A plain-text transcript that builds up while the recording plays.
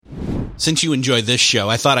Since you enjoy this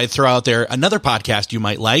show, I thought I'd throw out there another podcast you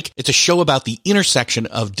might like. It's a show about the intersection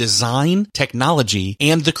of design, technology,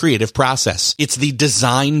 and the creative process. It's the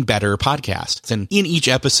Design Better podcast. And in each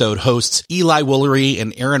episode, hosts Eli Woolery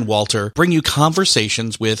and Aaron Walter bring you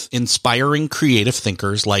conversations with inspiring creative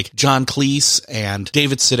thinkers like John Cleese and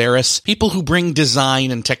David Sedaris, people who bring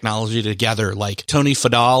design and technology together like Tony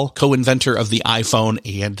Fadal, co-inventor of the iPhone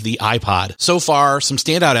and the iPod. So far, some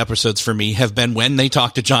standout episodes for me have been when they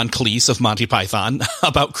talk to John Cleese of Monty Python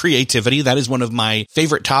about creativity. That is one of my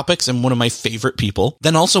favorite topics and one of my favorite people.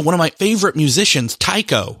 Then also one of my favorite musicians,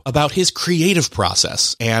 Tycho, about his creative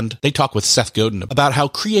process. And they talk with Seth Godin about how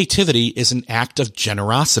creativity is an act of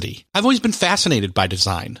generosity. I've always been fascinated by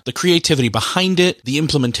design, the creativity behind it, the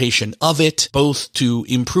implementation of it, both to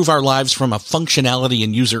improve our lives from a functionality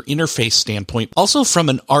and user interface standpoint, also from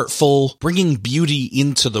an artful, bringing beauty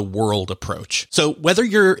into the world approach. So whether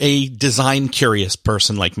you're a design curious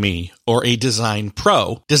person like me or a design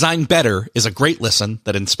pro, Design Better is a great listen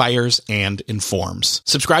that inspires and informs.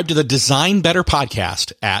 Subscribe to the Design Better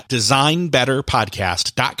podcast at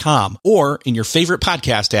designbetterpodcast.com or in your favorite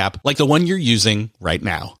podcast app like the one you're using right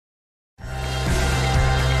now.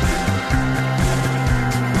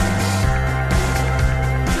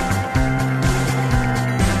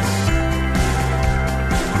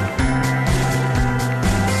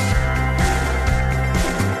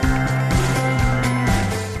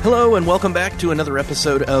 Hello and welcome back to another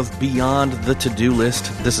episode of Beyond the To-Do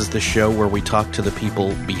List. This is the show where we talk to the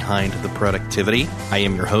people behind the productivity. I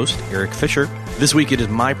am your host, Eric Fisher. This week it is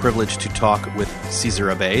my privilege to talk with Cesar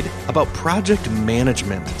Abaid about project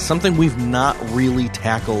management, something we've not really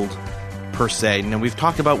tackled per se. Now, we've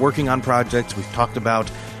talked about working on projects. We've talked about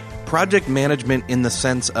project management in the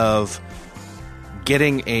sense of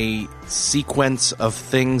getting a sequence of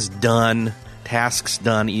things done, tasks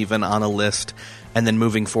done even on a list, and then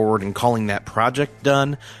moving forward and calling that project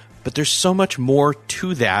done. But there's so much more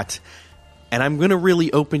to that, and I'm going to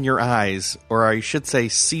really open your eyes, or I should say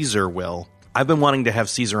Cesar will. I've been wanting to have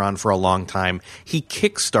Cesar on for a long time. He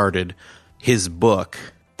kickstarted his book,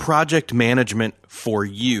 Project Management for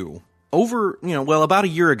You, about a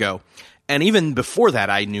year ago. And even before that,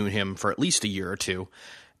 I knew him for at least a year or two.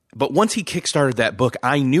 But once he kickstarted that book,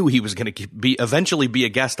 I knew he was going to eventually be a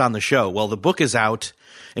guest on the show. Well, the book is out,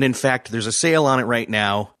 and in fact, there's a sale on it right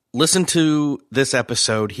now. Listen to this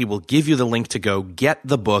episode. He will give you the link to go get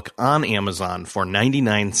the book on Amazon for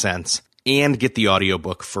 99 cents and get the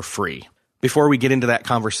audiobook for free. Before we get into that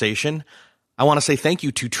conversation, I want to say thank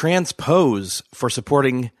you to Transpose for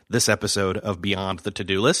supporting this episode of Beyond the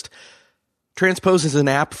To-Do List. Transpose is an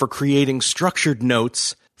app for creating structured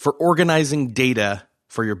notes for organizing data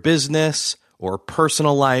for your business or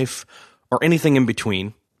personal life or anything in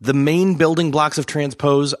between. The main building blocks of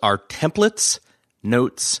Transpose are templates,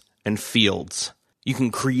 notes, and fields. You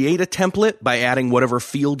can create a template by adding whatever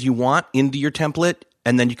field you want into your template,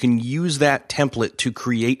 and then you can use that template to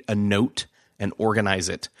create a note and organize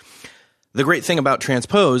it. The great thing about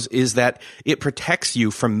Transpose is that it protects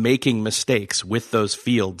you from making mistakes with those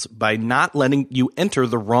fields by not letting you enter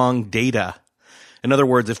the wrong data. In other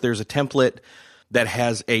words, if there's a template that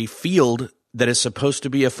has a field that is supposed to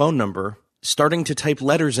be a phone number, starting to type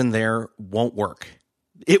letters in there won't work.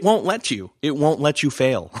 It won't let you. It won't let you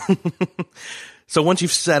fail. So once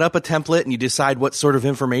you've set up a template and you decide what sort of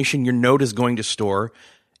information your note is going to store,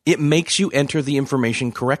 it makes you enter the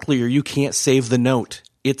information correctly or you can't save the note.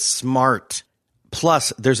 It's smart.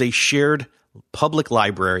 Plus, there's a shared public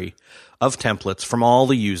library of templates from all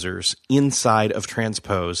the users inside of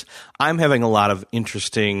Transpose. I'm having a lot of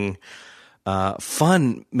interesting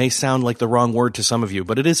fun may sound like the wrong word to some of you,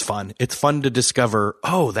 but it is fun. It's fun to discover,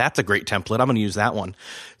 oh, that's a great template. I'm going to use that one.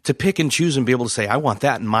 To pick and choose and be able to say, I want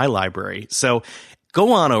that in my library. So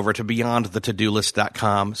go on over to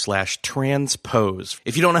beyondthetodolist.com/transpose.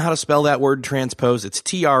 If you don't know how to spell that word transpose, it's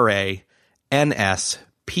TRANSPOSE. That's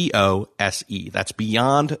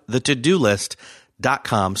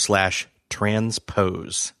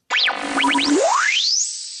beyondthetodolist.com/transpose.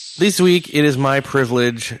 This week, it is my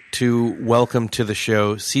privilege to welcome to the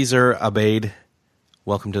show Cesar Abaid.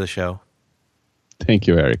 Welcome to the show. Thank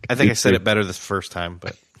you, Eric. I think I said it better this first time,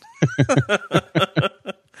 but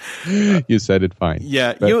you said it fine.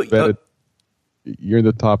 Yeah, you're in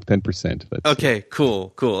the top 10%. Okay,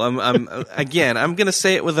 cool. I'm going to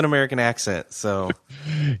say it with an American accent. So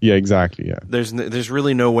yeah, exactly. Yeah, there's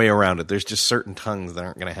really no way around it. There's just certain tongues that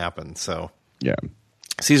aren't going to happen. So yeah,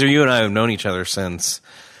 Cesar, you and I have known each other since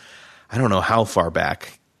I don't know how far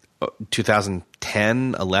back,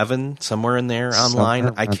 2010, 11, somewhere in there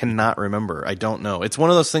online. I cannot remember. I don't know. It's one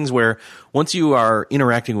of those things where once you are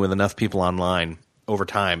interacting with enough people online over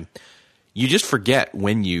time, you just forget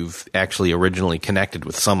when you've actually originally connected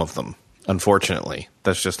with some of them. Unfortunately,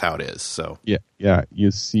 that's just how it is. So yeah.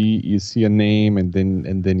 You see a name, and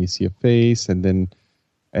then you see a face, and then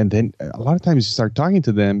a lot of times you start talking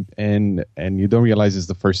to them, and you don't realize it's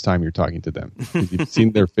the first time you're talking to them. You've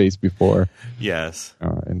seen their face before. Yes.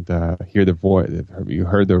 And hear their voice. You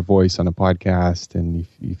heard their voice on a podcast, and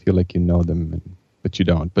you feel like you know them, but you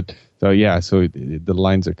don't. But so the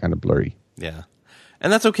lines are kind of blurry. Yeah.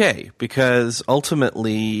 And that's okay, because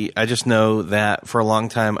ultimately, I just know that for a long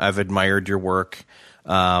time, I've admired your work.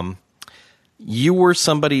 You were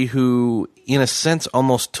somebody who, in a sense,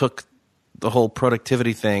 almost took the whole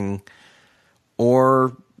productivity thing,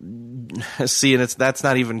 or see, and that's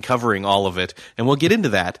not even covering all of it, and we'll get into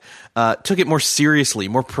that. Took it more seriously,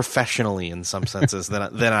 more professionally in some senses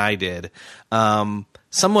than I did,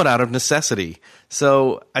 somewhat out of necessity.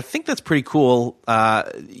 So I think that's pretty cool.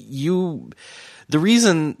 The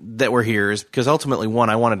reason that we're here is because ultimately, one,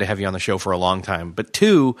 I wanted to have you on the show for a long time, but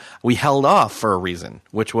two, we held off for a reason,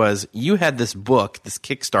 which was you had this book, this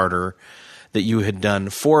Kickstarter that you had done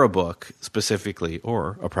for a book specifically,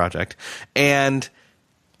 or a project, and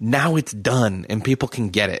now it's done and people can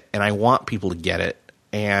get it, and I want people to get it.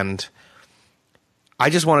 And I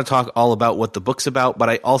just want to talk all about what the book's about, but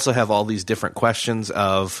I also have all these different questions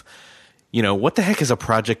of, what the heck is a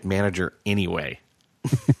project manager anyway?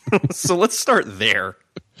 So let's start there.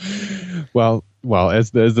 Well, as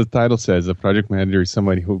the title says, a project manager is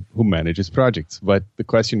somebody who manages projects. But the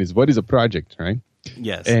question is, what is a project, right?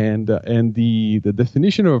 Yes. And the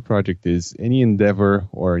definition of a project is any endeavor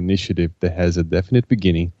or initiative that has a definite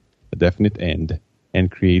beginning, a definite end, and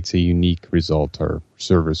creates a unique result or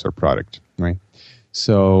service or product, right?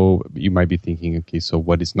 So you might be thinking, okay, so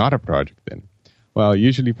what is not a project then? Well,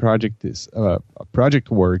 usually project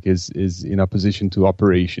work is in opposition to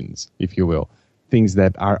operations, if you will, things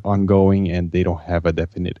that are ongoing and they don't have a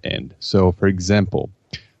definite end. So, for example,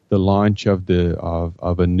 the launch of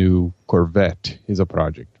a new Corvette is a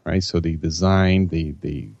project, right? So they design, they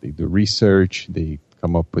do research, they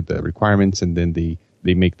come up with the requirements, and then they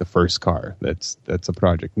make the first car. That's a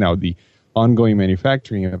project. Now, the ongoing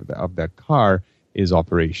manufacturing of that car is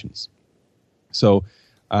operations. So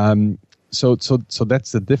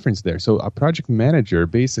that's the difference there. So a project manager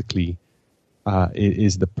basically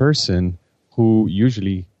is the person who,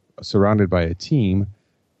 usually surrounded by a team,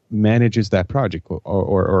 manages that project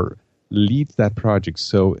or leads that project.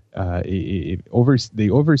 So they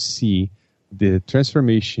oversee the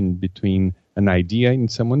transformation between an idea in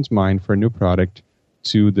someone's mind for a new product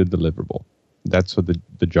to the deliverable. That's what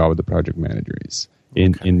the job of the project manager is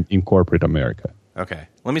in corporate America. Okay,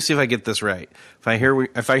 let me see if I get this right.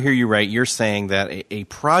 If I hear you right, you're saying that a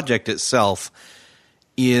project itself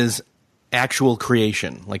is actual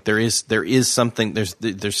creation. Like there is something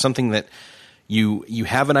there's something that you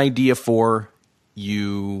have an idea for,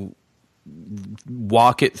 you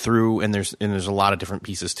walk it through, and there's a lot of different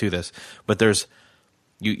pieces to this. But there's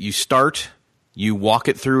you start, you walk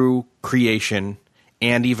it through creation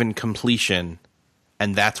and even completion,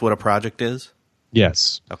 and that's what a project is?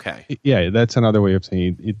 Yes. Okay. Yeah, that's another way of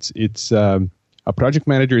saying it. It's a project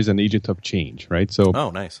manager is an agent of change, right? So. Oh,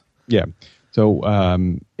 nice. Yeah. So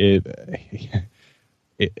it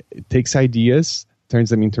takes ideas, turns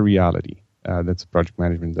them into reality. That's what project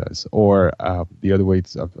management does. Or the other way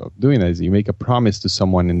of doing that is you make a promise to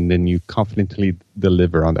someone and then you confidently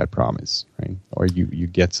deliver on that promise, right? Or you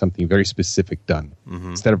get something very specific done. Mm-hmm.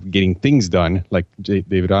 Instead of getting things done, like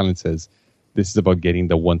David Allen says, this is about getting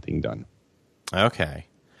the one thing done. Okay.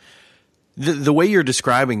 The way you're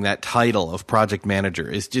describing that title of project manager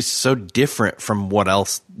is just so different from what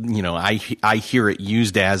else, I hear it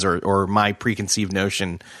used as, or my preconceived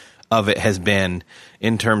notion of it has been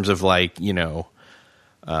in terms of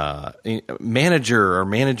manager or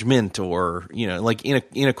management, or, like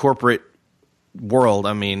in a corporate world.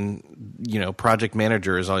 I mean, project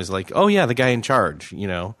manager is always like, oh yeah, the guy in charge,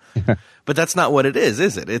 but that's not what it is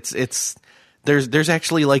it? It's there's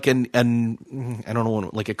actually like I don't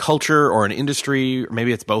know, like a culture or an industry, or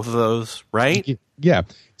maybe it's both of those, right? Yeah,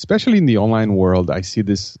 especially in the online world, I see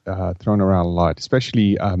this thrown around a lot.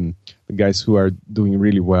 Especially the guys who are doing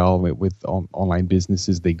really well with online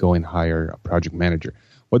businesses, they go and hire a project manager.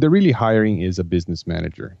 What they're really hiring is a business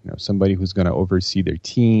manager, somebody who's going to oversee their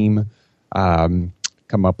team,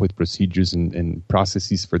 come up with procedures and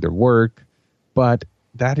processes for their work, but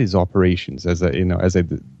that is operations, as I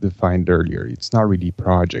defined earlier. It's not really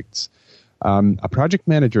projects. A project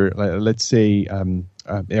manager, let's say,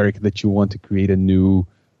 Eric, that you want to create a new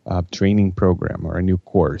training program or a new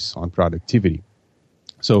course on productivity.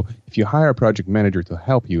 So if you hire a project manager to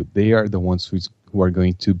help you, they are the ones who are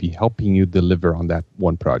going to be helping you deliver on that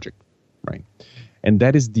one project, right? And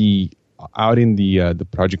that is out in the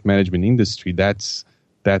project management industry. That's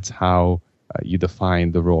how you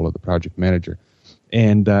define the role of the project manager.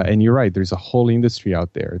 And you're right. There's a whole industry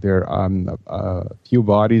out there. There are a few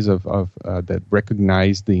bodies that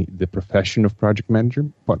recognize the profession of project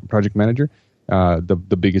manager.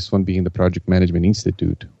 The biggest one being the Project Management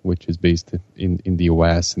Institute, which is based in the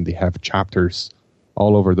US, and they have chapters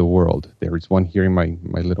all over the world. There is one here in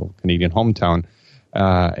my little Canadian hometown,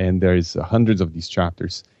 and there's hundreds of these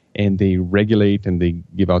chapters. And they regulate and they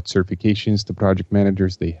give out certifications to project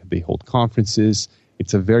managers. They hold conferences.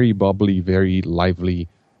 It's a very bubbly, very lively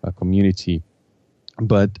community.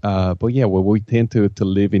 But yeah, well, we tend to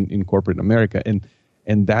live in corporate America,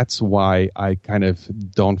 and that's why I kind of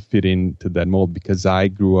don't fit into that mold, because I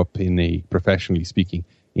grew up professionally speaking,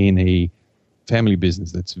 in a family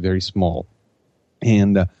business that's very small.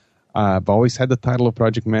 And I've always had the title of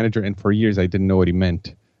project manager, and for years I didn't know what it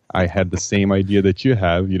meant. I had the same idea that you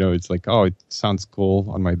have. It's like, oh, it sounds cool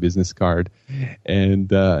on my business card.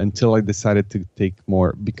 And until I decided to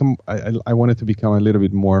I wanted to become a little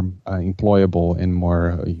bit more employable and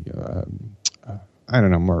more,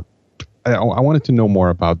 I wanted to know more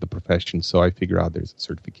about the profession. So I figured out there's a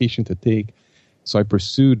certification to take. So I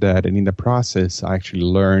pursued that. And in the process, I actually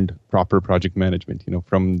learned proper project management,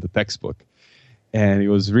 from the textbook. And it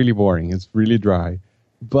was really boring. It's really dry.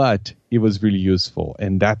 But it was really useful.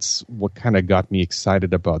 And that's what kind of got me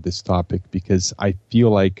excited about this topic, because I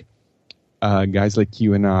feel like guys like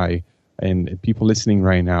you and I and people listening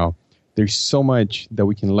right now, there's so much that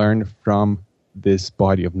we can learn from this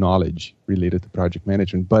body of knowledge related to project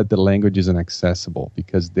management, but the language isn't accessible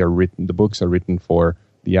because the books are written for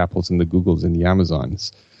the Apples and the Googles and the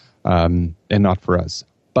Amazons, and not for us.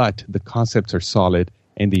 But the concepts are solid,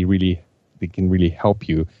 and they can really help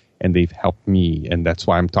you. And they've helped me, and that's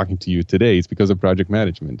why I'm talking to you today. It's because of project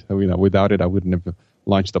management. Without it, I wouldn't have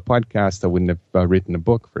launched a podcast. I wouldn't have written a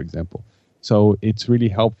book, for example. So it's really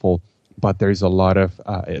helpful, but there's a lot of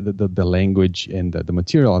the language and the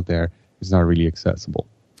material out there is not really accessible.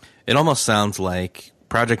 It almost sounds like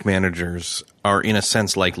project managers are, in a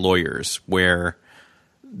sense, like lawyers, where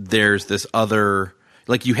there's this other,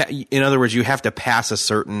 like in other words, you have to pass a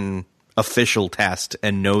certain official test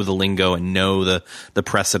and know the lingo and know the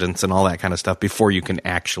precedents and all that kind of stuff before you can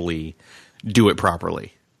actually do it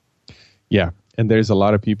properly. Yeah. And there's a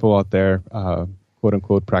lot of people out there, quote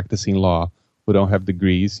unquote, practicing law who don't have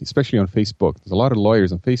degrees, especially on Facebook. There's a lot of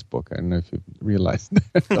lawyers on Facebook. I don't know if you realized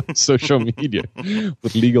that, on social media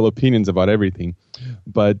with legal opinions about everything.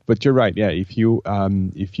 But you're right. Yeah. If you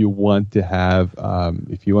want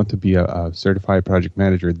to be a certified project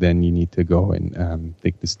manager, then you need to go and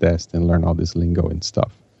take this test and learn all this lingo and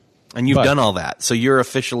stuff. And you've done all that. So you're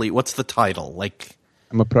officially, what's the title? Like,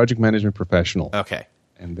 I'm a project management professional. Okay.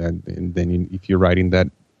 And then if you're writing that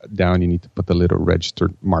down, you need to put the little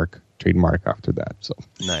registered trademark after that. So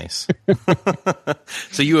nice.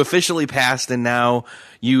 So you officially passed, and now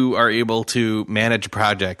you are able to manage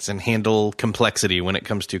projects and handle complexity when it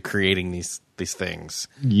comes to creating these things.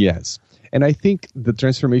 Yes. And I think the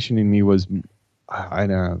transformation in me was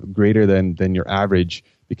greater than your average,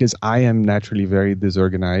 because I am naturally very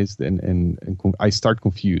disorganized and I start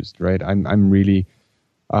confused, right? I'm really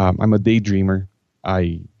I'm a daydreamer.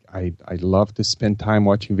 I love to spend time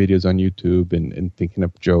watching videos on YouTube and thinking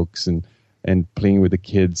up jokes and playing with the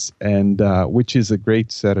kids, and which is a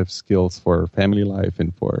great set of skills for family life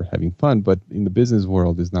and for having fun, but in the business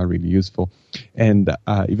world is not really useful. And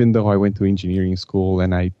even though I went to engineering school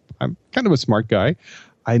and I'm kind of a smart guy,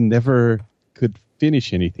 I never could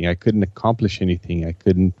finish anything. I couldn't accomplish anything. I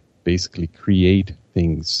couldn't basically create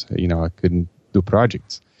things. I couldn't do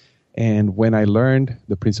projects. And when I learned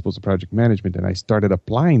the principles of project management and I started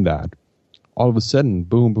applying that, all of a sudden,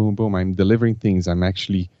 boom, boom, boom, I'm delivering things. I'm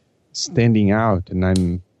actually standing out, and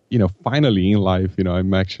I'm, finally in life,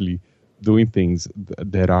 I'm actually doing things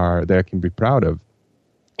that I can be proud of.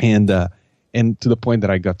 And to the point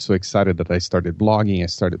that I got so excited that I started blogging, I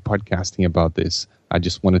started podcasting about this. I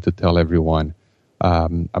just wanted to tell everyone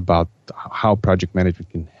about how project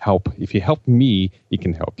management can help. If you help me, it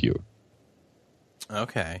can help you.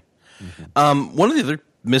 Okay. Mm-hmm. One of the other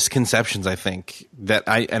misconceptions, I think, that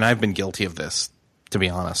I've been guilty of this, to be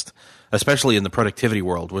honest, especially in the productivity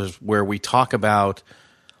world, was where we talk about,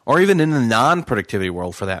 or even in the non-productivity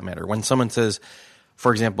world for that matter, when someone says,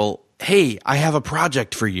 for example, hey, I have a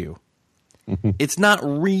project for you. Mm-hmm. It's not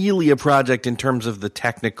really a project in terms of the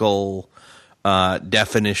technical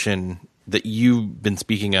definition that you've been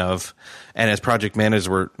speaking of, and as project managers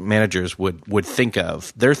would think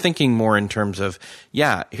of, they're thinking more in terms of,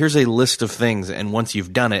 yeah, here's a list of things, and once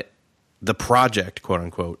you've done it, the project, quote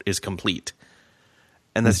unquote, is complete.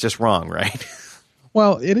 And that's just wrong, right?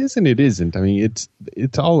 Well, it is and it isn't. I mean,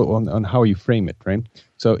 it's all on how you frame it, right?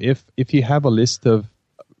 So if you have a list of,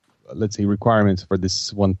 let's say, requirements for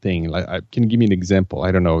this one thing, like, I can give you an example.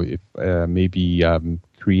 I don't know, if maybe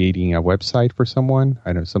creating a website for someone,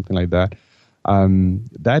 I don't know, something like that.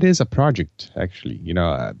 That is a project, actually. You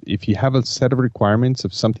know, if you have a set of requirements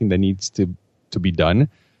of something that needs to be done,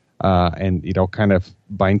 and it all kind of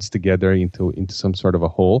binds together into some sort of a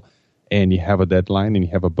whole, and you have a deadline and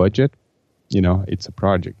you have a budget, you know, it's a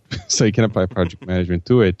project. So you can apply project management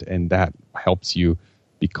to it, and that helps you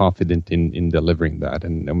be confident in delivering that.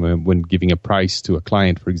 And when giving a price to a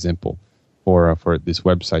client, for example, for this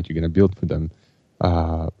website you're going to build for them,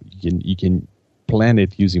 you can plan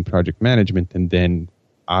it using project management, and then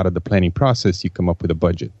out of the planning process, you come up with a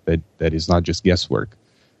budget that is not just guesswork.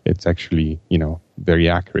 It's actually, you know, very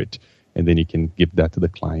accurate. And then you can give that to the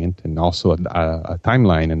client, and also a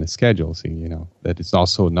timeline and a schedule, so you know that it's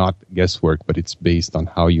also not guesswork, but it's based on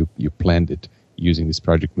how you planned it using these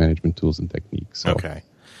project management tools and techniques. So, okay.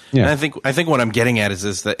 Yeah. And I think what I'm getting at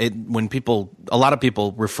is that when a lot of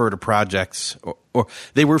people refer to projects, or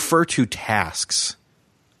they refer to tasks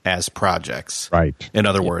as projects, right? In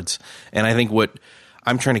other words, and I think what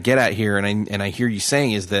I'm trying to get at here, and I hear you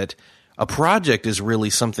saying, is that a project is really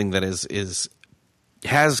something that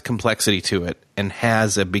has complexity to it, and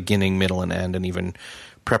has a beginning, middle, and end, and even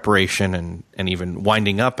preparation, and even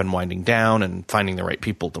winding up and winding down, and finding the right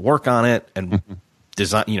people to work on it, and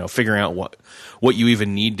design, you know, figuring out what you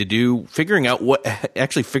even need to do, figuring out,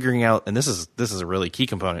 and this is a really key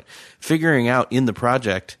component, figuring out in the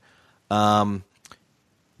project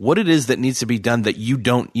what it is that needs to be done that you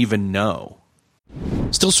don't even know.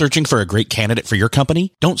 Still searching for a great candidate for your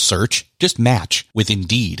company? Don't search, just match with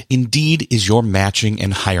Indeed. Indeed is your matching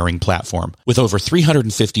and hiring platform with over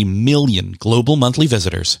 350 million global monthly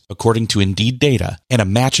visitors, according to Indeed data, and a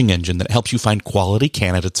matching engine that helps you find quality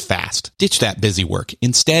candidates fast. Ditch that busy work.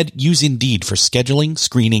 Instead, use Indeed for scheduling,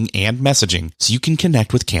 screening, and messaging so you can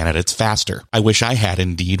connect with candidates faster. I wish I had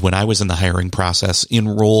Indeed when I was in the hiring process in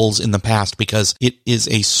roles in the past, because it is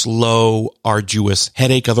a slow, arduous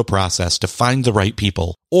headache of a process to find the right people.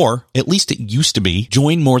 Or, at least it used to be.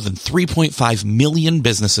 Join more than 3.5 million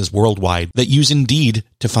businesses worldwide that use Indeed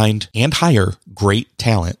to find and hire great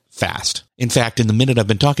talent fast. In fact, in the minute I've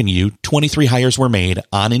been talking to you, 23 hires were made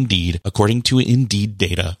on Indeed, according to Indeed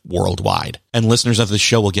data worldwide. And listeners of this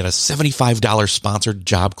show will get a $75 sponsored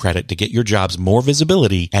job credit to get your jobs more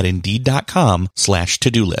visibility at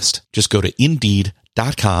Indeed.com/to-do list. Just go to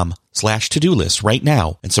Indeed.com/to-do list right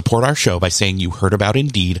now and support our show by saying you heard about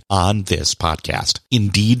Indeed on this podcast.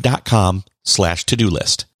 Indeed.com/to-do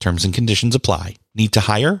list. Terms and conditions apply. Need to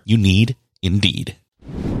hire? You need Indeed.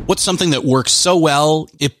 What's something that works so well,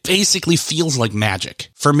 it basically feels like magic?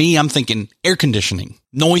 For me, I'm thinking air conditioning,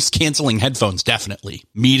 noise-canceling headphones, definitely.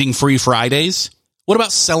 Meeting-free Fridays? What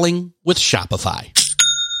about selling with Shopify?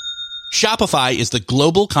 Shopify is the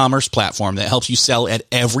global commerce platform that helps you sell at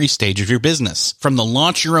every stage of your business. From the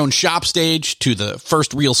launch your own shop stage to the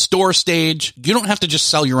first real store stage, you don't have to just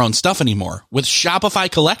sell your own stuff anymore. With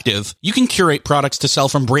Shopify Collective, you can curate products to sell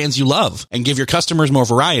from brands you love and give your customers more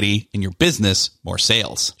variety and your business more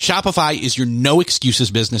sales. Shopify is your no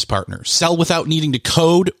excuses business partner. Sell without needing to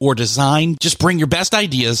code or design. Just bring your best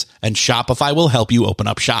ideas and Shopify will help you open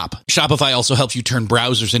up shop. Shopify also helps you turn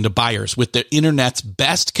browsers into buyers with the internet's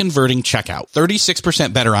best converting checkout,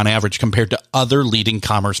 36% better on average compared to other leading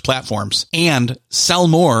commerce platforms, and sell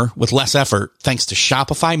more with less effort thanks to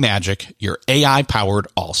Shopify Magic, your AI-powered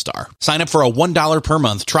all-star. Sign up for a $1 per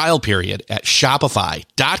month trial period at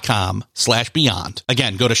shopify.com/beyond.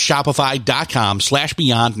 Again, go to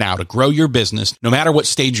shopify.com/beyond now to grow your business no matter what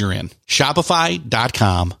stage you're in.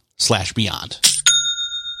 Shopify.com/beyond.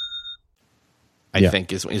 I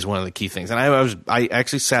think is one of the key things. And I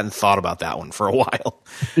actually sat and thought about that one for a while.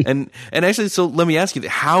 and actually, so let me ask you,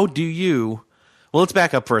 how do you, well, let's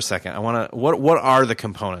back up for a second. What are the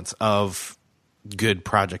components of good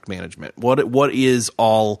project management? What is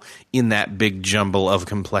all in that big jumble of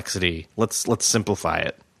complexity? Let's simplify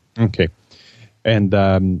it. Okay. And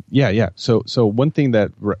So one thing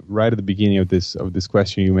that right at the beginning of this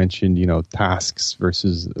question, you mentioned, tasks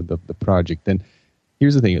versus the project. And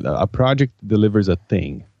here's the thing: a project delivers a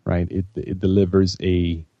thing, right? It delivers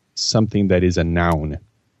something that is a noun.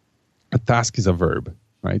 A task is a verb,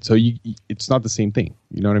 right? So it's not the same thing.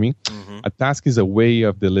 You know what I mean? Mm-hmm. A task is a way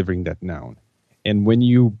of delivering that noun. And when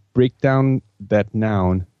you break down that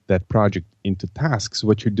noun that project into tasks,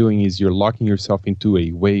 what you're doing is you're locking yourself into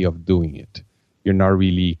a way of doing it. You're not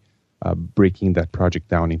really breaking that project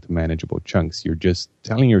down into manageable chunks. You're just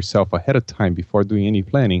telling yourself ahead of time, before doing any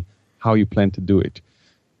planning, how you plan to do it.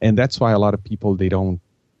 And that's why a lot of people, they don't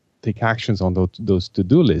take actions on those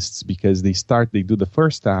to-do lists, because they do the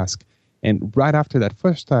first task, and right after that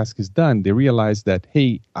first task is done, they realize that,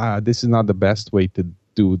 hey, this is not the best way to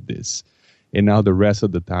do this. And now the rest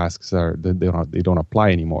of the tasks they don't apply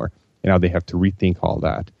anymore. And now they have to rethink all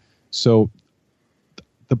that. So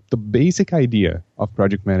the basic idea of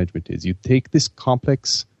project management is you take this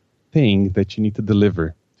complex thing that you need to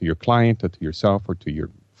deliver to your client or to yourself or to your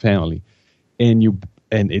family, and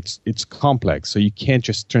it's complex, so you can't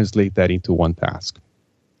just translate that into one task.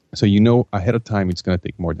 So you know ahead of time it's going to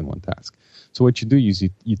take more than one task. So what you do is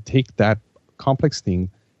you take that complex thing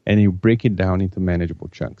and you break it down into manageable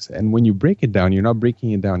chunks. And when you break it down, you're not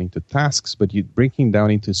breaking it down into tasks, but you're breaking it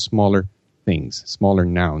down into smaller things, smaller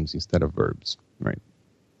nouns instead of verbs, right?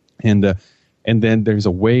 And then there's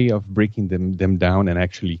a way of breaking them down and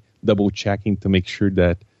actually double checking to make sure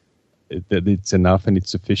that it's enough and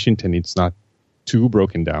it's sufficient and it's not too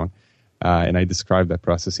broken down. And I describe that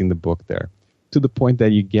process in the book there, to the point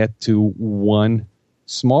that you get to one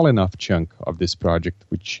small enough chunk of this project,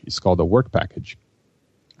 which is called a work package.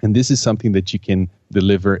 And this is something that you can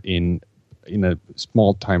deliver in a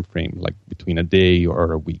small time frame, like between a day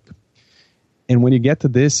or a week. And when you get to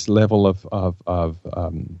this level of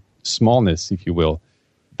smallness, if you will,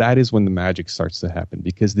 that is when the magic starts to happen,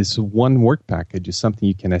 because this one work package is something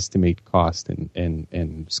you can estimate cost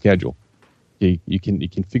and schedule. You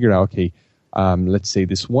can figure out, okay, let's say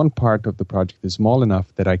this one part of the project is small enough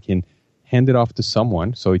that I can hand it off to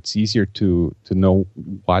someone, so it's easier to know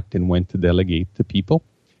what and when to delegate to people.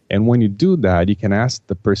 And when you do that, you can ask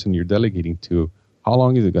the person you're delegating to, how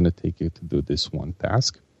long is it going to take you to do this one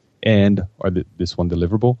task, or this one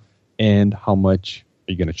deliverable, and how much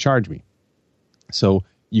are you going to charge me? So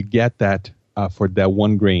you get that for that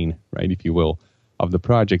one grain, right, if you will, of the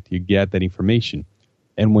project, you get that information.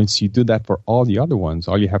 And once you do that for all the other ones,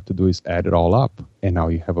 all you have to do is add it all up, and now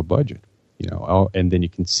you have a budget, and then you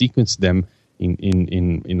can sequence them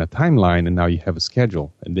in a timeline, and now you have a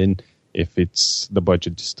schedule. And then if the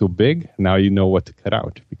budget is too big, now you know what to cut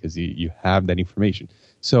out because you have that information.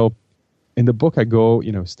 So in the book, I go,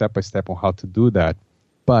 step by step on how to do that,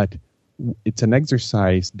 but it's an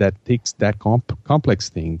exercise that takes that complex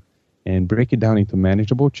thing and break it down into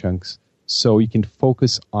manageable chunks, so you can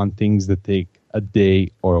focus on things that take a day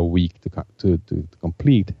or a week to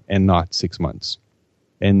complete, and not 6 months.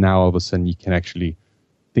 And now all of a sudden you can actually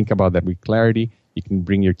think about that with clarity. You can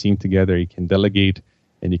bring your team together, you can delegate,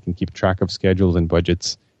 and you can keep track of schedules and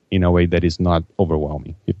budgets in a way that is not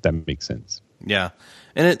overwhelming, if that makes sense. Yeah.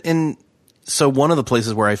 And so one of the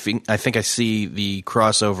places where I think I see the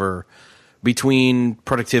crossover between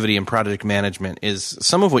productivity and project management is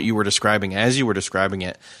some of what you were describing. As you were describing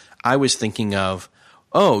it, I was thinking of,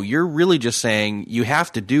 you're really just saying you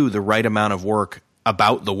have to do the right amount of work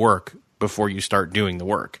about the work before you start doing the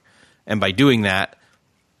work. And by doing that,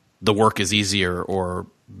 the work is easier or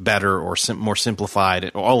better or more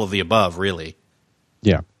simplified, all of the above, really.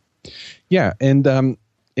 Yeah. Yeah.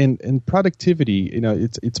 And productivity,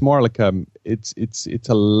 it's more like it's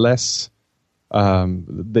a less,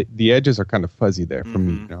 the edges are kind of fuzzy there for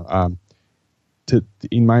me.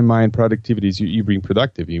 In my mind, productivity is you being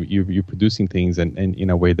productive. You're producing things and in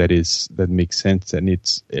a way that makes sense, and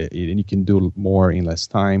and you can do more in less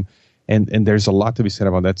time. And there's a lot to be said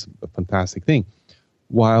about that. That's a fantastic thing.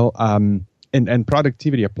 While and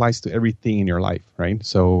productivity applies to everything in your life, right?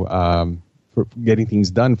 So for getting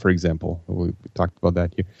things done, for example, we talked about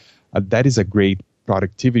that here. That is a great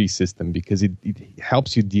productivity system because it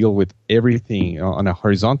helps you deal with everything on a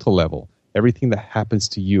horizontal level. Everything that happens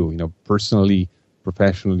to you, personally,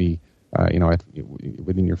 professionally,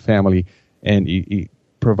 within your family, and it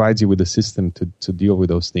provides you with a system to deal with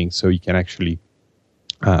those things, so you can actually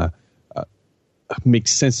make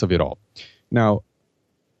sense of it all. Now,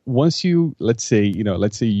 once let's say you're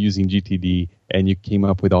using GTD and you came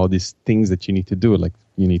up with all these things that you need to do, like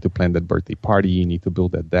you need to plan that birthday party, you need to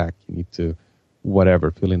build that deck, you need to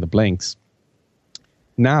fill in the blanks.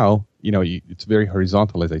 Now, it's very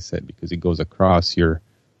horizontal, as I said, because it goes across your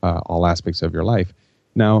all aspects of your life.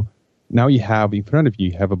 Now you have in front of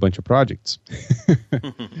you have a bunch of projects,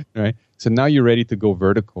 right? So now you're ready to go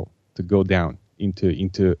vertical, to go down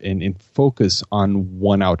into and focus on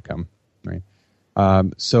one outcome, right?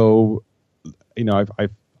 So, I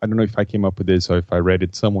don't know if I came up with this or if I read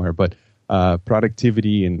it somewhere, but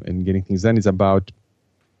productivity and getting things done is about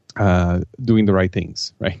doing the right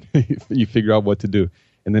things, right? You figure out what to do.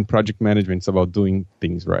 And then project management is about doing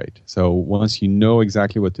things right. So once you know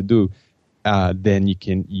exactly what to do, then you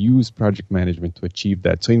can use project management to achieve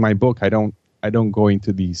that. So in my book, I don't go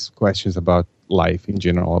into these questions about life in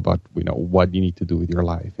general, about what you need to do with your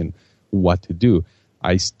life and what to do.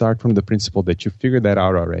 I start from the principle that you figured that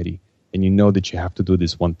out already, and you know that you have to do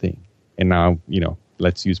this one thing. And now,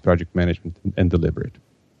 let's use project management and deliver it.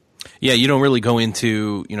 Yeah, you don't really go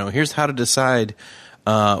into, here's how to decide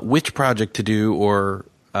which project to do, or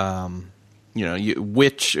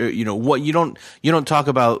what you don't talk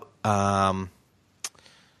about,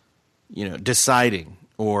 deciding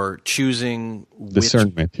or choosing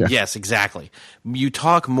discernment. Yeah. Yes, exactly. You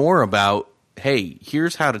talk more about, hey,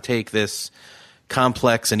 here's how to take this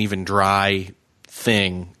complex and even dry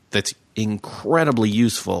thing that's incredibly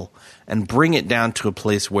useful and bring it down to a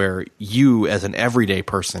place where you as an everyday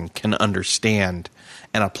person can understand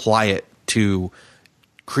and apply it to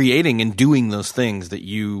creating and doing those things that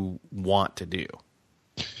you want to do.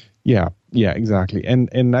 Yeah, exactly.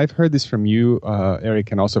 And I've heard this from you,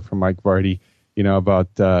 Eric, and also from Mike Vardy,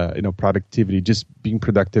 about productivity, just being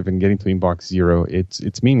productive and getting to inbox zero.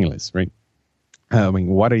 It's meaningless, right? I mean,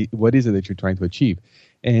 what is it that you're trying to achieve?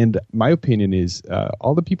 And my opinion is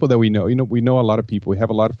all the people that we know a lot of people. We have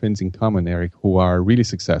a lot of friends in common, Eric, who are really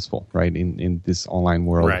successful, right, in this online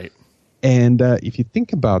world. Right. And if you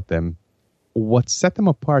think about them, what set them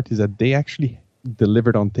apart is that they actually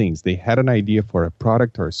delivered on things. They had an idea for a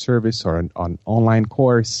product or a service or an online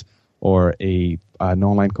course or an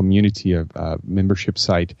online community of membership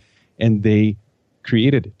site, and they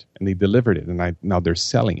created it and they delivered it, and now they're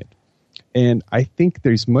selling it. And I think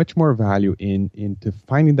there's much more value into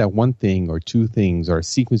finding that one thing or two things or a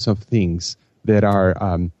sequence of things that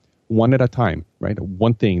are one at a time, right?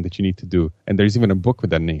 One thing that you need to do. And there's even a book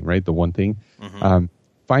with that name, right? The One Thing. Mm-hmm.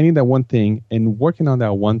 Finding that one thing and working on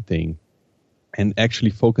that one thing and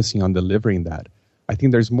actually focusing on delivering that. I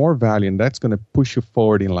think there's more value, and that's going to push you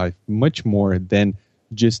forward in life much more than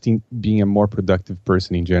just being a more productive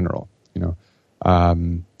person in general,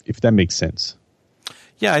 if that makes sense.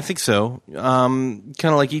 Yeah, I think so. Kind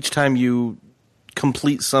of like each time you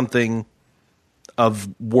complete something of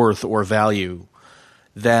worth or value,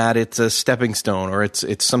 that it's a stepping stone, or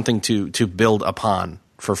it's something to build upon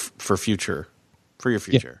for your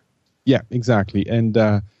future. Yeah, exactly. And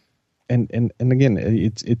again,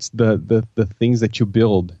 it's the things that you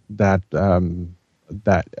build that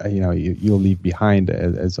you'll leave behind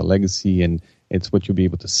as a legacy, and it's what you'll be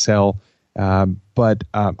able to sell. But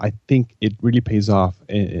I think it really pays off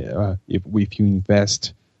if you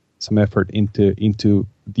invest some effort into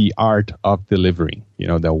the art of delivering,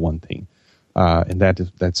 that one thing. And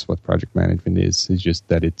that's what project management is. It's just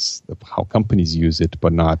that it's how companies use it,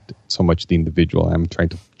 but not so much the individual. I'm trying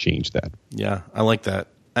to change that. Yeah, I like that.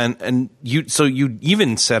 And you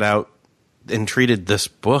even set out and treated this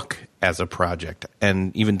book as a project,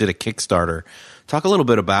 and even did a Kickstarter. Talk a little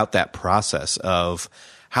bit about that process of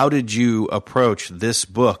how did you approach this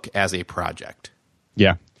book as a project?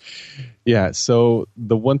 Yeah. So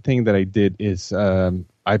the one thing that I did is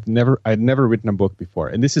I'd never written a book before,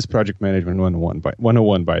 and this is Project Management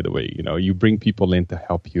 101. By the way, you bring people in to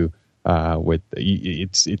help you with.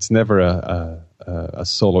 It's never a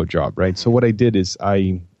solo job, right? So what I did is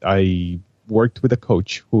I worked with a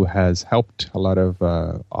coach who has helped a lot of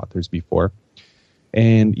authors before,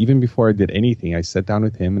 and even before I did anything, I sat down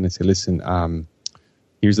with him and I said, "Listen,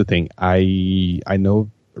 here's the thing. I know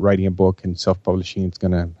writing a book and self-publishing, it's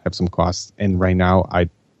going to have some costs, and right now I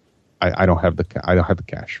don't have the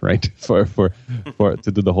cash, right, for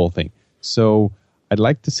to do the whole thing. So I'd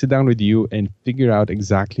like to sit down with you and figure out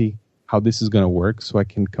exactly how this is going to work, so I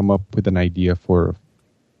can come up with an idea for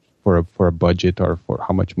a budget, or for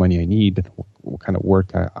how much money I need, what kind of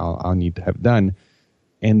work I'll need to have done,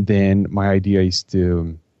 and then my idea is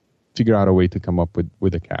to figure out a way to come up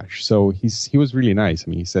with the cash." So he was really nice. I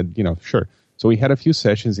mean, he said, sure. So we had a few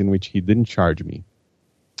sessions in which he didn't charge me,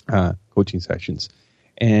 coaching sessions.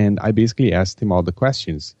 And I basically asked him all the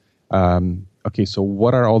questions. Okay, so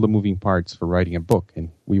what are all the moving parts for writing a book?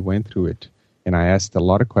 And we went through it. And I asked a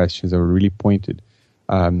lot of questions that were really pointed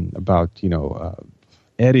about,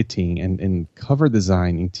 editing and cover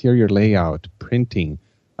design, interior layout, printing,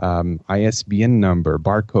 ISBN number,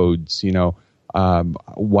 barcodes,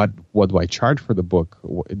 what do I charge for the book,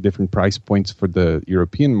 different price points for the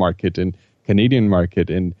European market and Canadian market,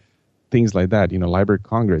 and things like that, Library of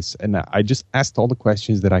Congress. And I just asked all the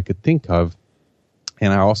questions that I could think of.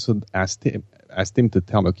 And I also asked him to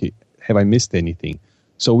tell me, okay, have I missed anything?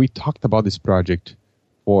 So we talked about this project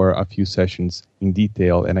for a few sessions in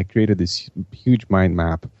detail, and I created this huge mind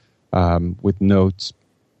map with notes.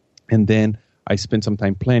 And then I spent some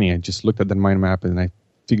time planning. I just looked at the mind map and I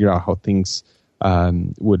figured out how things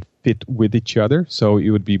would fit with each other. So it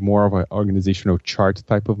would be more of an organizational chart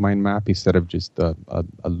type of mind map instead of just a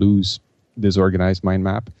loose, disorganized mind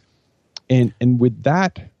map. And with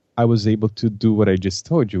that, I was able to do what I just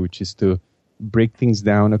told you, which is to break things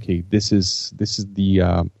down. Okay, this is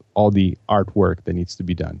the all the artwork that needs to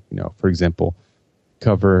be done. For example,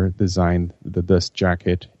 cover design, the dust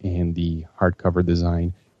jacket, and the hardcover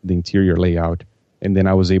design, the interior layout. And then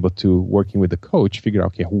I was able to, working with the coach, figure out,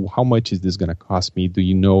 okay, how much is this going to cost me? Do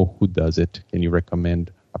you know who does it? Can you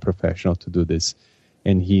recommend a professional to do this?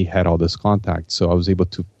 And he had all those contacts. So I was able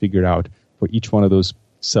to figure out for each one of those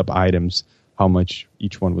sub-items how much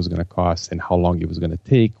each one was going to cost and how long it was going to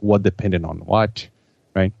take, what depended on what,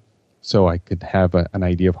 right? So I could have an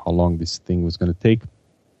idea of how long this thing was going to take.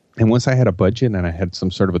 And once I had a budget and I had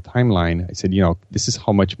some sort of a timeline, I said, this is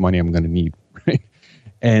how much money I'm going to need, right?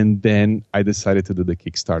 And then I decided to do the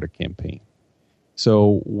Kickstarter campaign.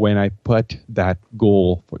 So when I put that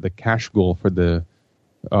goal for the cash goal for the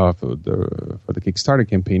Kickstarter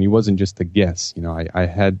campaign, it wasn't just a guess. I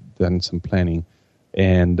had done some planning,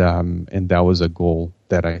 and that was a goal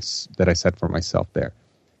that I set for myself there.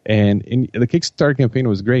 And the Kickstarter campaign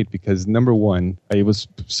was great because, number one, it was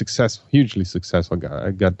successful, hugely successful.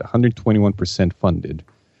 I got 121% funded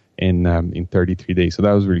in 33 days, so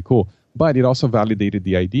that was really cool. But it also validated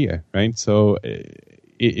the idea, right? So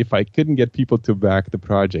if I couldn't get people to back the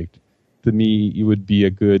project, to me, it would be a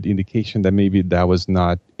good indication that maybe that was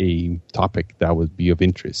not a topic that would be of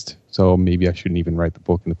interest. So maybe I shouldn't even write the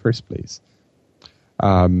book in the first place.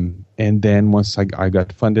 And then once I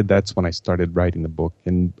got funded, that's when I started writing the book.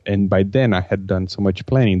 And by then I had done so much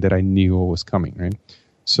planning that I knew what was coming, right?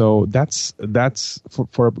 So that's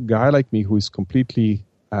for a guy like me who is completely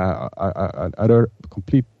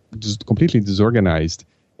completely disorganized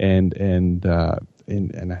and I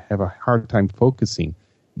have a hard time focusing.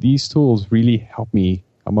 These tools really help me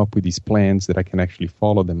come up with these plans that I can actually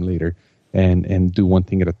follow them later and do one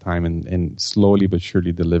thing at a time and slowly but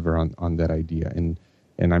surely deliver on that idea. And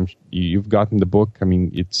you've gotten the book. I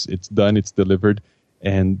mean, it's done, it's delivered,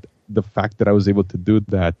 and the fact that I was able to do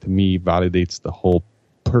that to me validates the whole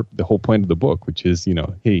point of the book, which is,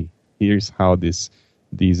 hey, here's how these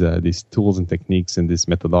tools and techniques and this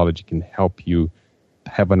methodology can help you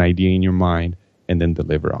have an idea in your mind and then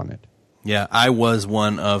deliver on it. Yeah, I was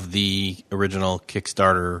one of the original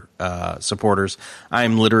Kickstarter supporters.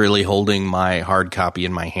 I'm literally holding my hard copy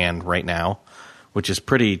in my hand right now, which is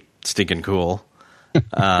pretty stinking cool.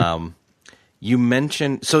 You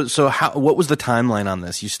mentioned what was the timeline on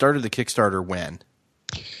this? You started the Kickstarter when?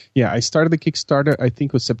 Yeah, I started the Kickstarter, I think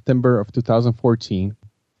it was September of 2014,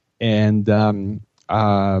 and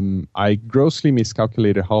I grossly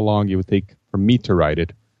miscalculated how long it would take for me to write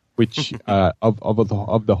it, which of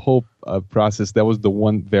the whole process, that was the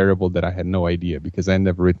one variable that I had no idea because I had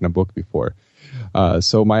never written a book before.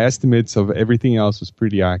 So my estimates of everything else was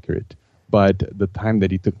pretty accurate, but the time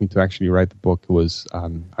that it took me to actually write the book was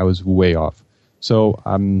I was way off. So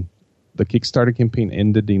the Kickstarter campaign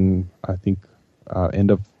ended in, I think,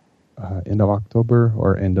 end of October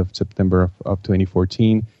or end of September of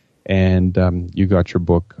 2014. And you got your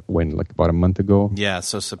book when, like about a month ago? Yeah,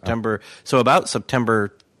 so September. So about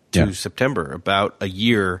September to September, about a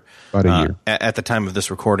year. About a year. At the time of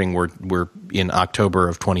this recording, we're in October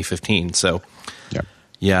of 2015. So,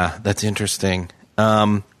 yeah, that's interesting.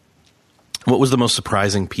 What was the most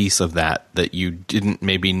surprising piece of that you didn't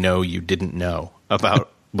maybe know you didn't know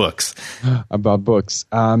about books? About books,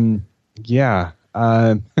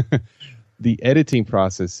 the editing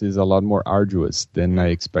process is a lot more arduous than I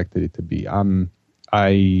expected it to be.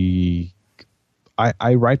 I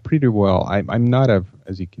write pretty well. I'm not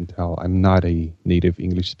as you can tell, I'm not a native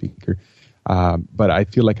English speaker, but I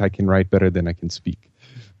feel like I can write better than I can speak.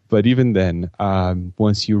 But even then,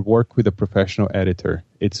 once you work with a professional editor,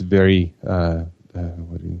 it's very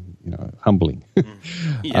humbling.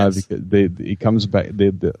 Yes. Because he comes back.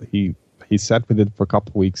 He sat with it for a couple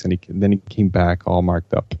of weeks, and then he came back all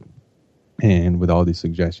marked up and with all these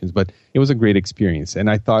suggestions. But it was a great experience, and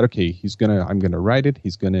I thought, okay, I'm gonna write it,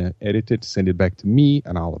 he's gonna edit it, send it back to me,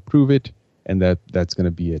 and I'll approve it, and that's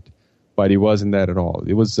gonna be it. But it wasn't that at all.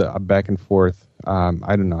 It was a back and forth. I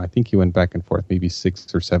don't know. I think he went back and forth maybe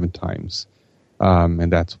 6 or 7 times,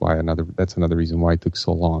 and that's another reason why it took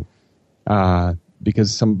so long.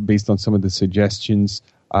 Because based on some of the suggestions,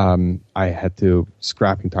 I had to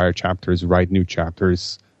scrap entire chapters, write new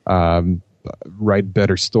chapters, write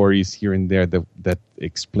better stories here and there that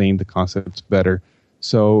explain the concepts better.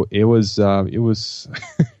 So it was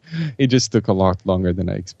it just took a lot longer than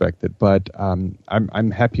I expected. But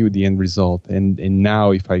I'm happy with the end result. And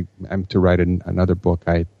now, if I'm to write another book,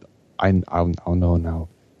 I'll know now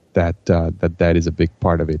that is a big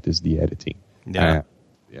part of it, is the editing. Yeah.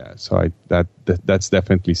 So that's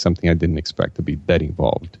definitely something I didn't expect to be that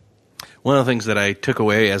involved. One of the things that I took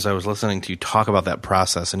away as I was listening to you talk about that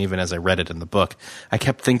process, and even as I read it in the book, I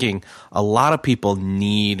kept thinking a lot of people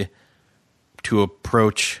need to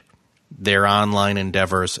approach their online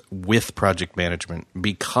endeavors with project management,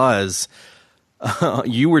 because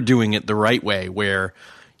you were doing it the right way, where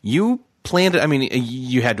you planned it. I mean,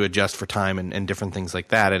 you had to adjust for time and different things like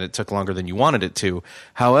that, and it took longer than you wanted it to.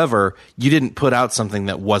 However, you didn't put out something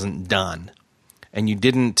that wasn't done, and you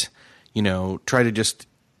didn't, try to just,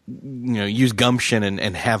 use gumption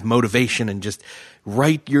and have motivation and just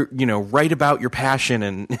write about your passion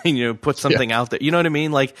and, put something out there. You know what I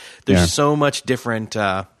mean? Like, there's so much different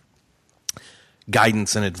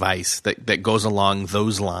guidance and advice that goes along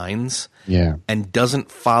those lines, and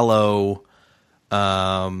doesn't follow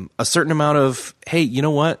a certain amount of, hey, you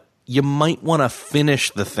know what? You might want to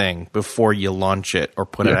finish the thing before you launch it or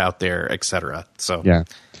put it out there, etc. So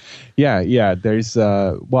There's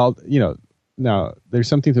now there's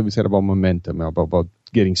something to be said about momentum, about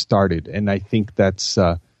getting started, and I think that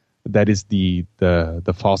is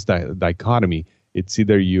the false dichotomy. It's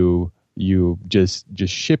either you just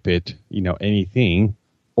ship it, anything,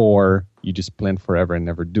 or you just plan forever and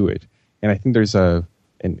never do it. And I think there's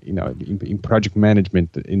in project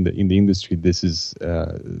management in the industry, this is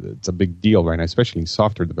it's a big deal right now, especially in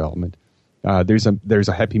software development. There's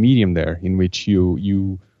a happy medium there in which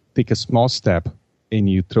you take a small step and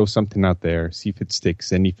you throw something out there, see if it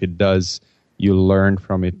sticks, and if it does, you learn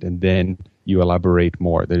from it, and then you elaborate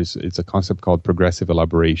more. It's a concept called progressive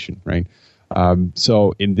elaboration, right?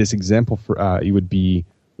 So in this example, it would be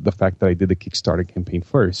the fact that I did the Kickstarter campaign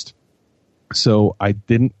first. So I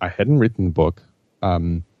hadn't written the book,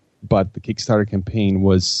 but the Kickstarter campaign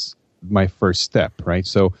was my first step, right?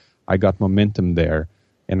 So I got momentum there,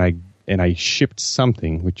 and I shipped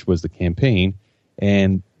something, which was the campaign.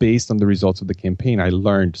 And based on the results of the campaign, I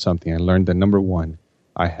learned something. I learned that, number one,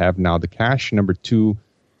 I have now the cash. Number two,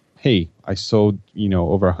 hey, I sold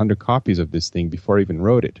over 100 copies of this thing before I even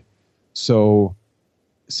wrote it. So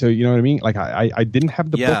you know what I mean? Like I didn't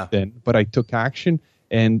have the book then, but I took action,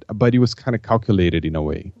 but it was kind of calculated in a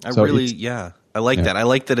way. I like that. I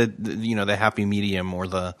like that the happy medium, or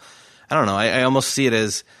I don't know. I almost see it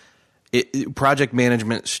as project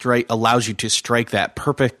management allows you to strike that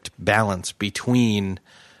perfect balance between,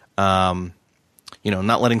 not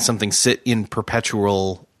letting something sit in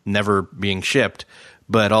perpetual, never being shipped,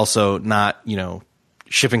 but also not,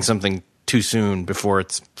 shipping something too soon before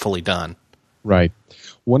it's fully done. Right.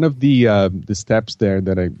 One of the steps there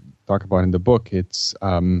that I talk about in the book, it's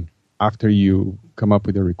after you come up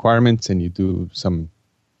with the requirements and you do some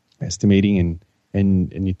estimating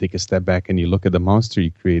and you take a step back and you look at the monster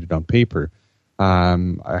you created on paper.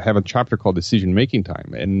 I have a chapter called Decision-Making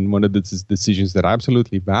Time, and one of the decisions that are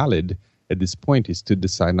absolutely valid at this point is to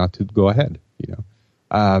decide not to go ahead.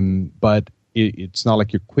 But it's not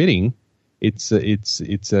like you're quitting. It's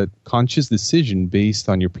a conscious decision based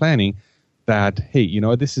on your planning that, hey,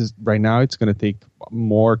 this is right now. It's going to take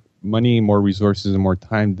more money, more resources, and more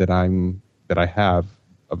time that I have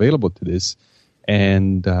available to this,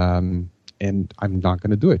 and I'm not going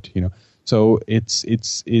to do it. So it's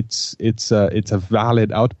a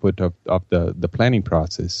valid output of the planning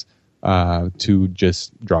process to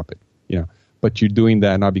just drop it. But you're doing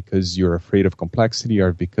that not because you're afraid of complexity,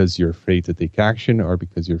 or because you're afraid to take action, or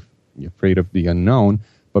because you're afraid of the unknown,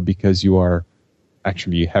 but because you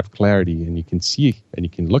have clarity, and you can see and you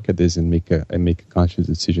can look at this and make a conscious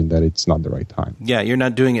decision that it's not the right time. Yeah, you're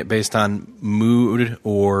not doing it based on mood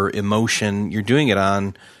or emotion. You're doing it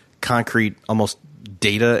on concrete, almost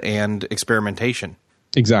data and experimentation.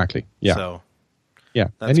 Exactly. Yeah. So,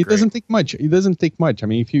 and it doesn't take much. It doesn't take much. I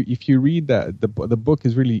mean, if you read that, the book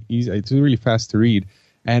is really easy. It's really fast to read,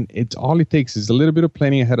 and it's all it takes is a little bit of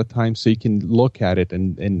planning ahead of time, so you can look at it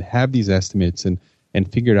and have these estimates and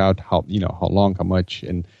figure out how long, how much,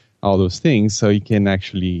 and all those things, so you can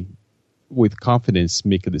actually, with confidence,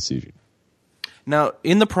 make a decision. Now,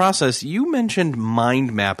 in the process, you mentioned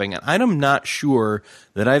mind mapping, and I'm not sure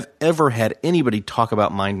that I've ever had anybody talk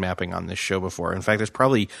about mind mapping on this show before. In fact, it's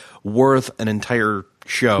probably worth an entire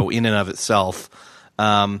show in and of itself.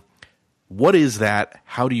 What is that?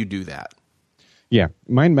 How do you do that? Yeah,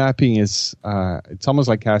 mind mapping is, it's almost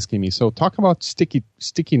like asking me, so talk about sticky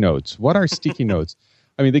notes. What are sticky notes?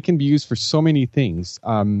 I mean, they can be used for so many things.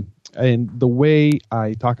 And the way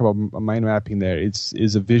I talk about mind mapping there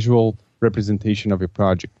is a visual representation of a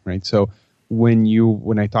project, right? So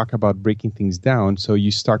when I talk about breaking things down, so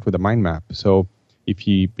you start with a mind map. So if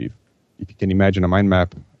you can imagine a mind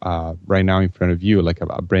map right now in front of you, like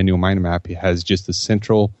a brand new mind map, it has just a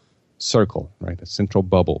central circle, right? A central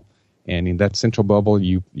bubble. And in that central bubble,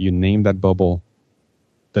 you name that bubble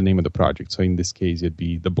the name of the project. So in this case, it'd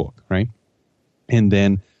be the book, right? And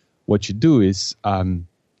then what you do is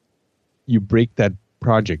you break that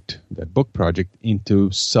book project, into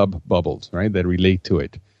sub-bubbles, right, that relate to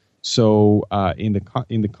it. So in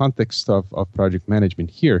the context of project management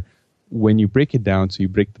here, when you break it down, so you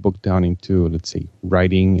break the book down into, let's say,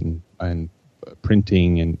 writing and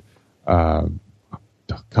printing and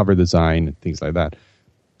cover design and things like that,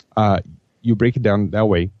 you break it down that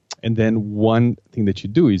way. And then one thing that you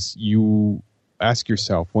do is you ask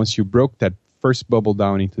yourself, once you broke that first bubble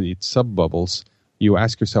down into its sub-bubbles, you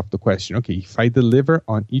ask yourself the question, okay, if I deliver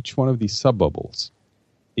on each one of these sub-bubbles,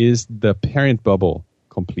 is the parent bubble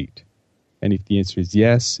complete? And if the answer is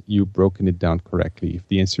yes, you've broken it down correctly. If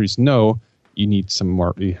the answer is no, you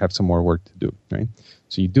have some more work to do, right?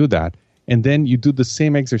 So you do that, and then you do the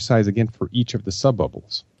same exercise again for each of the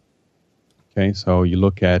sub-bubbles. Okay, so you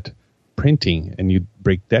look at printing and you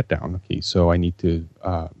break that down. Okay, so I need to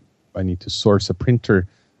source a printer.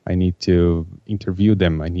 I need to interview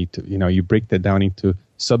them. I need to, you break that down into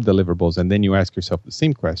sub-deliverables, and then you ask yourself the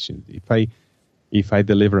same question. If I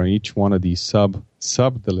deliver on each one of these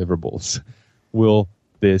sub-deliverables, will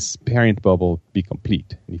this parent bubble be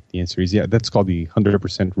complete? And if the answer is yeah, that's called the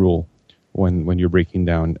 100% rule when you're breaking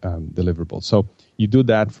down deliverables. So you do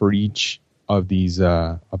that for each of these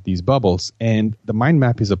bubbles, and the mind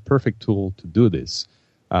map is a perfect tool to do this.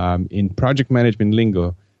 In project management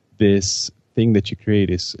lingo, this thing that you create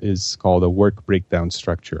is called a work breakdown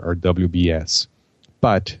structure, or WBS.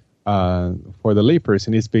 But for the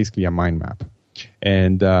layperson, it's basically a mind map.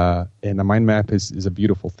 And a mind map is a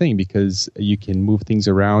beautiful thing because you can move things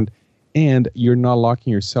around, and you're not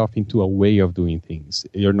locking yourself into a way of doing things.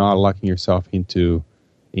 You're not locking yourself into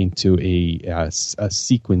a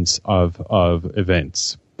sequence of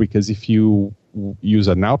events. Because if you use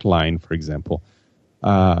an outline, for example,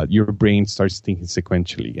 your brain starts thinking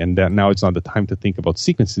sequentially, and that now it's not the time to think about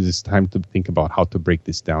sequences. It's time to think about how to break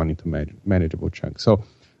this down into manageable chunks. So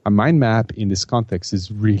a mind map in this context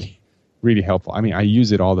is really, really helpful. I mean, I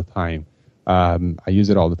use it all the time.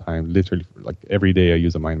 Literally, like every day I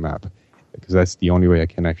use a mind map because that's the only way I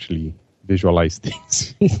can actually visualize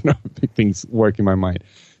things, make things work in my mind.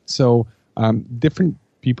 So different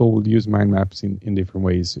people will use mind maps in different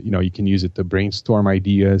ways. You can use it to brainstorm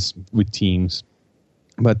ideas with teams.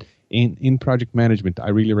 But in project management, I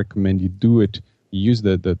really recommend you do it. You use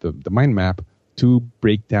the mind map to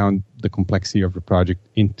break down the complexity of the project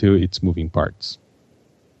into its moving parts.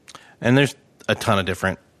 And there's a ton of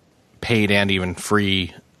different paid and even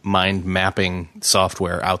free mind mapping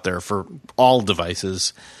software out there for all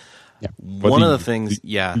devices. Yeah. One of the things,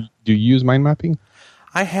 do you use mind mapping?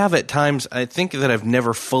 I have at times. I think that I've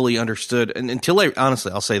never fully understood, and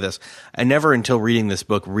honestly, I'll say this, I never until reading this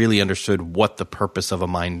book really understood what the purpose of a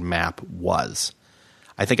mind map was.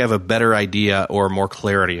 I think I have a better idea or more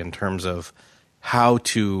clarity in terms of how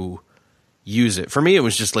to use it. For me, it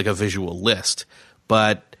was just like a visual list,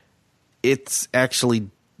 but it's actually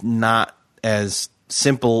not as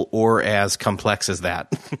simple or as complex as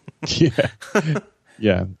that. Yeah.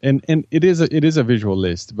 Yeah, and it is a visual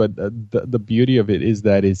list, but the beauty of it is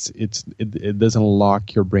that it doesn't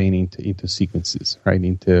lock your brain into sequences, right?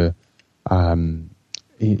 Into a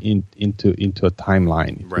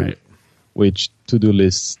timeline, right? Which to-do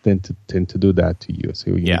lists tend to do that to you.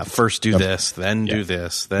 So first do this, then do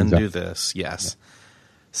this, then do this. Yes. Yeah.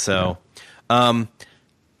 So, I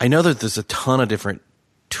know that there's a ton of different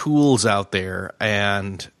tools out there,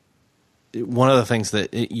 and one of the things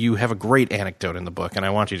that you have a great anecdote in the book, and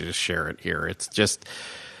I want you to just share it here. It's just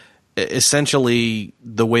essentially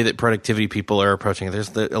the way that productivity people are approaching it.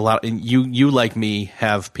 There's a lot. You like me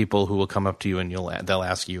have people who will come up to you and they'll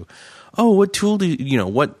ask you, "Oh, what tool do you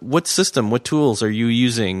what system, what tools are you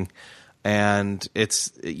using?" And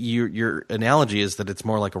it's your analogy is that it's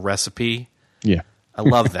more like a recipe. Yeah, I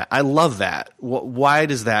love that. I love that. Why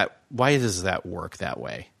does that work that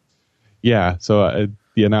way? Yeah. So.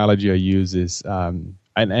 The analogy I use is, and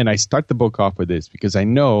I start the book off with this because I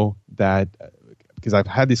know that, because I've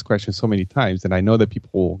had this question so many times, and I know that people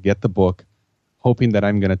will get the book hoping that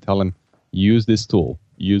I'm going to tell them, use this tool,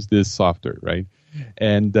 use this software, right?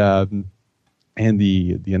 And the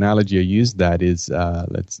analogy I use that is,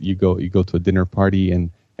 you go to a dinner party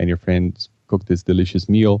and your friends cook this delicious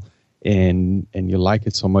meal, and you like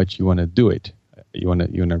it so much you want to do it, you want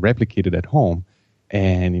to replicate it at home.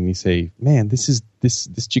 and you say, man, this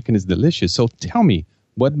chicken is delicious. So tell me,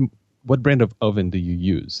 what brand of oven do you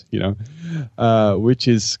use? Which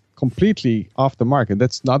is completely off the mark, and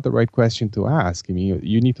that's not the right question to ask. I mean,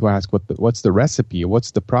 you need to ask what's the recipe,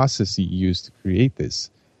 what's the process you use to create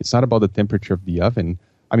this. It's not about the temperature of the oven.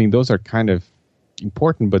 I mean, those are kind of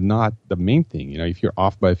important, but not the main thing. If you're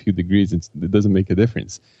off by a few degrees, it doesn't make a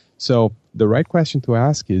difference. So the right question to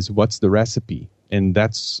ask is, what's the recipe? And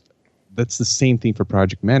that's the same thing for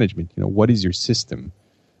project management. What is your system,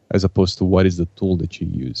 as opposed to what is the tool that you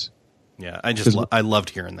use? Yeah, I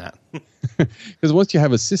loved hearing that. Because once you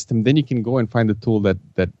have a system, then you can go and find a tool that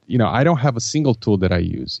I don't have a single tool that I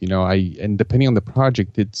use. And depending on the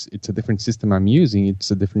project, it's a different system I'm using.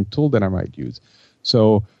 It's a different tool that I might use.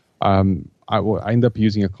 So I end up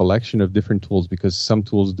using a collection of different tools, because some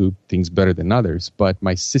tools do things better than others. But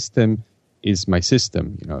my system is my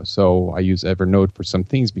system. So I use Evernote for some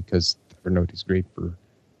things, because Evernote is great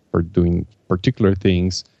for doing particular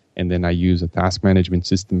things. And then I use a task management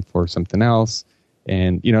system for something else.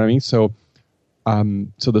 And you know what I mean? So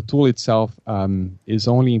the tool itself is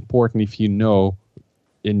only important if you know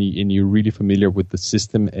and you're really familiar with the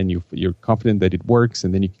system, and you're confident that it works,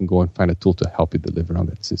 and then you can go and find a tool to help you deliver on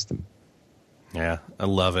that system. Yeah, I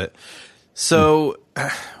love it. So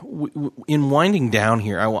in winding down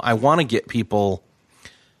here, I want to get people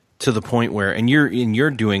to the point where, and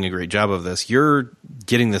you're doing a great job of this, you're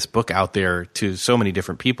getting this book out there to so many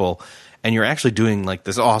different people, and you're actually doing like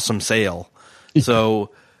this awesome sale.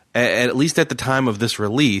 So at least at the time of this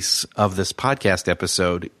release of this podcast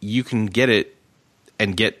episode, you can get it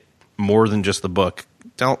and get more than just the book.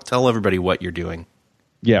 Tell everybody what you're doing.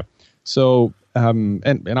 Yeah. So and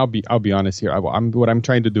I'll be honest here. What I'm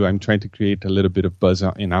trying to do, I'm trying to create a little bit of buzz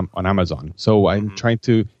on Amazon. So I'm trying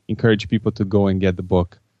to encourage people to go and get the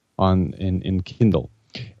book in Kindle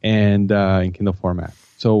and in Kindle format.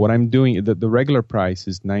 So what I'm doing, the regular price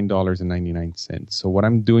is $9.99. So what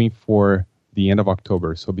I'm doing for the end of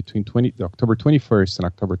October, so between October 21st and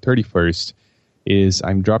October 31st, is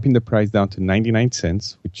I'm dropping the price down to 99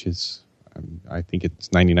 cents, which is, I think it's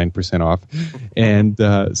 99% off. And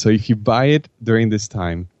so if you buy it during this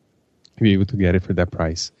time, you'll be able to get it for that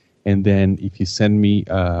price. And then if you send me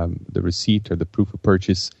the receipt or the proof of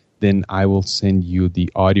purchase, then I will send you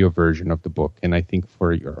the audio version of the book. And I think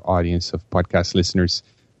for your audience of podcast listeners,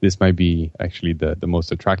 this might be actually the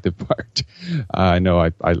most attractive part. I know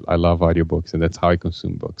I love audiobooks, and that's how I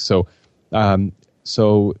consume books. So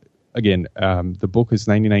again, the book is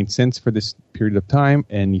 99 cents for this period of time.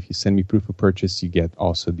 And if you send me proof of purchase, you get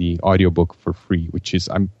also the audiobook for free, which is,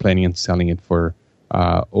 I'm planning on selling it for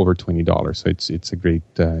over $20. So it's a great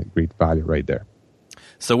value right there.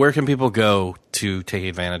 So where can people go to take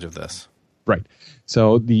advantage of this? Right.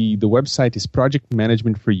 So the website is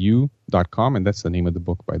projectmanagementforyou.com, and that's the name of the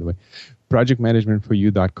book, by the way.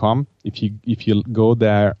 Projectmanagementforyou.com. If you go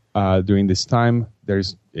there during this time,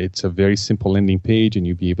 it's a very simple landing page, and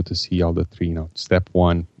you'll be able to see all the three. Step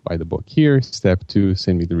 1, buy the book here. Step 2,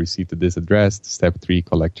 send me the receipt to this address. Step 3,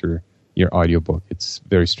 collect your audiobook. It's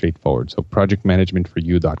very straightforward. So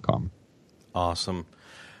projectmanagementforyou.com. Awesome.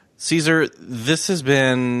 Cesar, this has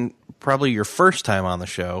been probably your first time on the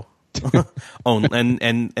show.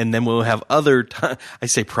 and then we'll have other time. I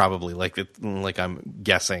say probably like I'm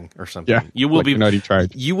guessing or something. Yeah, you will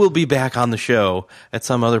like you will be back on the show at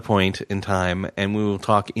some other point in time, and we will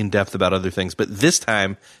talk in depth about other things. But this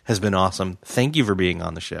time has been awesome. Thank you for being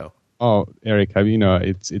on the show. Oh, Eric,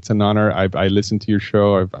 it's an honor. I listened to your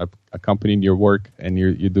show. I've accompanied your work, and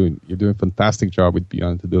you're doing a fantastic job with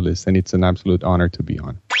Beyond the To-Do List, and it's an absolute honor to be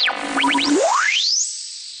on.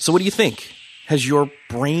 So what do you think? Has your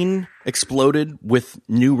brain exploded with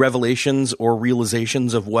new revelations or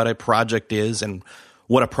realizations of what a project is and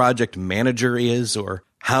what a project manager is, or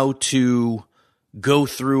how to go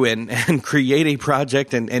through and create a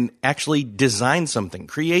project and actually design something,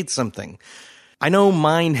 create something? I know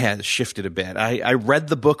mine has shifted a bit. I read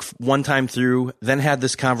the book one time through, then had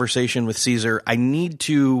this conversation with Cesar. I need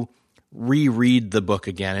to reread the book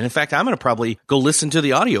again. And in fact, I'm going to probably go listen to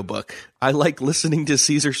the audiobook. I like listening to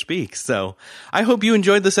Cesar speak. So I hope you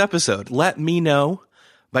enjoyed this episode. Let me know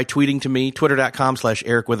by tweeting to me,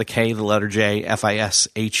 twitter.com/Eric with a K, the letter J,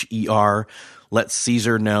 FISHER. Let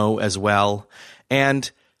Cesar know as well.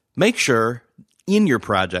 And make sure in your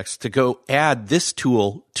projects to go add this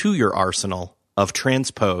tool to your arsenal of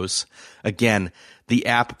Transpose. Again, the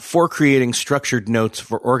app for creating structured notes,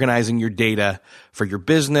 for organizing your data, for your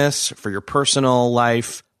business, for your personal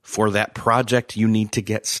life, for that project you need to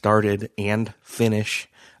get started and finish.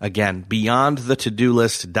 Again,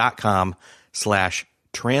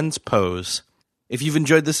 beyondthetodolist.com/transpose. If you've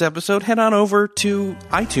enjoyed this episode, head on over to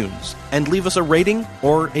iTunes and leave us a rating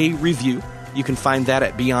or a review. You can find that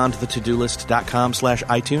at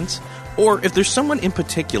beyondthetodolist.com/iTunes. Or if there's someone in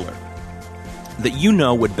particular that you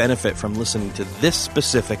know would benefit from listening to this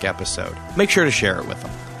specific episode, make sure to share it with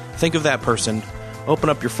them. Think of that person. Open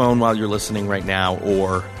up your phone while you're listening right now,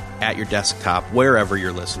 or at your desktop, wherever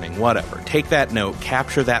you're listening, whatever. Take that note,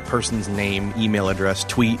 capture that person's name, email address,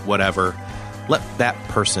 tweet, whatever. Let that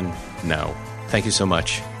person know. Thank you so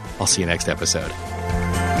much. I'll see you next episode.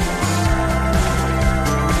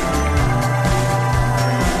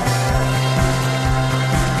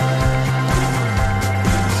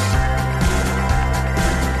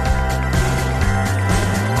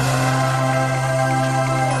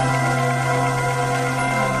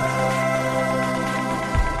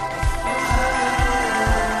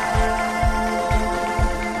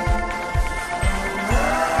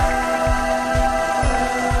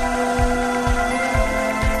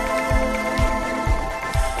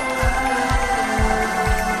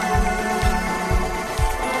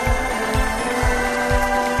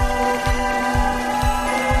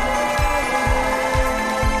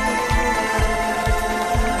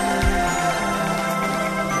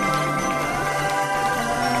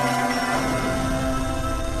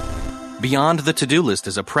 Beyond the To-Do List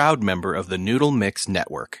is a proud member of the Noodle Mix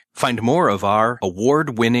Network. Find more of our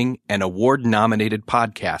award-winning and award-nominated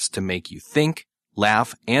podcasts to make you think,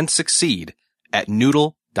 laugh, and succeed at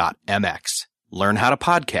noodle.mx. Learn how to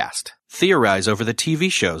podcast. Theorize over the TV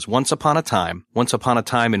shows Once Upon a Time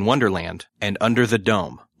in Wonderland, and Under the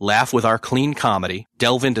Dome. Laugh with our clean comedy.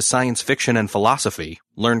 Delve into science fiction and philosophy.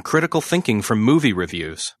 Learn critical thinking from movie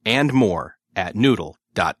reviews. And more at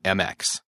noodle.mx.